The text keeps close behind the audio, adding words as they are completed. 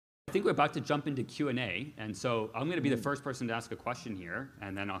I think we're about to jump into Q&A, and so I'm going to be the first person to ask a question here,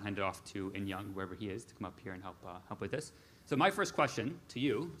 and then I'll hand it off to In Young, wherever he is, to come up here and help with this. So my first question to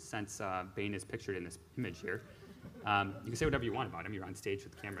you, since Bane is pictured in this image here, you can say whatever you want about him. You're on stage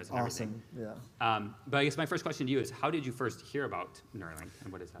with the cameras and everything. Yeah. But I guess my first question to you is, how did you first hear about Neuralink,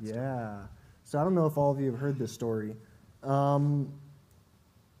 and what is that story? Yeah. So I don't know if all of you have heard this story. I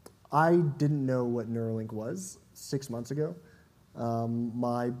didn't know what Neuralink was 6 months ago.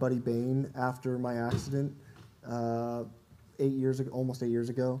 My buddy Bane, after my accident, 8 years ago, almost 8 years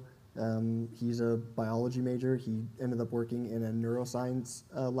ago, he's a biology major. He ended up working in a neuroscience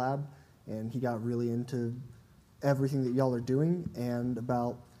lab, and he got really into everything that y'all are doing. And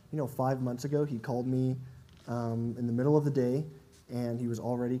about 5 months ago, he called me in the middle of the day, and he was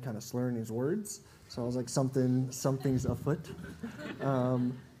already kind of slurring his words. So I was like, something's afoot.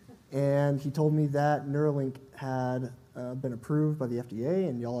 And he told me that Neuralink had been approved by the FDA,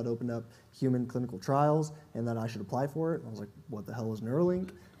 and y'all had opened up human clinical trials, and that I should apply for it. I was like, what the hell is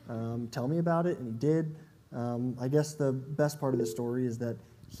Neuralink? Tell me about it, and he did. I guess the best part of the story is that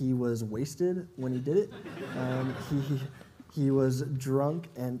he was wasted when he did it. He was drunk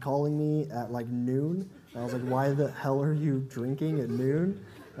and calling me at like noon. And I was like, why the hell are you drinking at noon?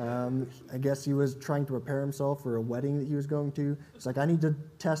 I guess he was trying to prepare himself for a wedding that he was going to. It's like, I need to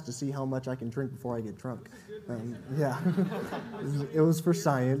test to see how much I can drink before I get drunk. Yeah, it was for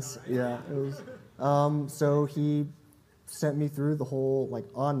science. Yeah, it was. So he sent me through the whole, like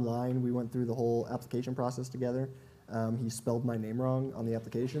online, we went through the whole application process together. He spelled my name wrong on the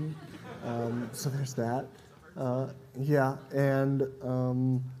application. So there's that. Yeah,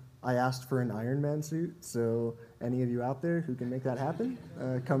 and I asked for an Iron Man suit, so any of you out there who can make that happen,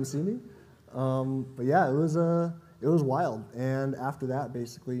 come see me. But yeah, it was wild. And after that,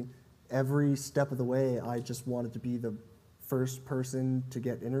 basically, every step of the way, I just wanted to be the first person to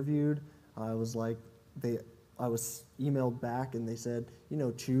get interviewed. I was emailed back, and they said,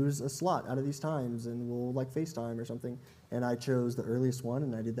 choose a slot out of these times, and we'll like FaceTime or something. And I chose the earliest one,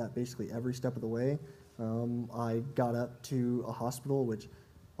 and I did that basically every step of the way. I got up to a hospital, which,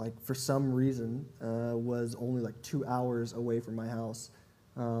 like for some reason, was only like 2 hours away from my house.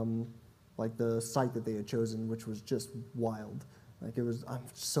 Like the site that they had chosen, which was just wild. Like I'm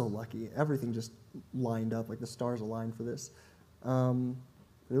so lucky. Everything just lined up, like the stars aligned for this.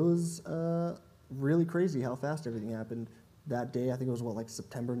 It was really crazy how fast everything happened. That day, I think it was like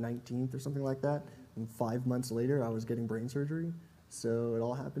September 19th or something like that. And 5 months later, I was getting brain surgery. So it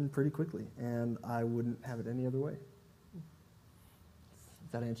all happened pretty quickly, and I wouldn't have it any other way.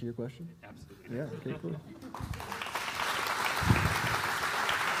 Does that answer your question? Absolutely. Yeah, okay, cool.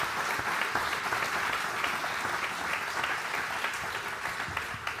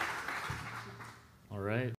 All right.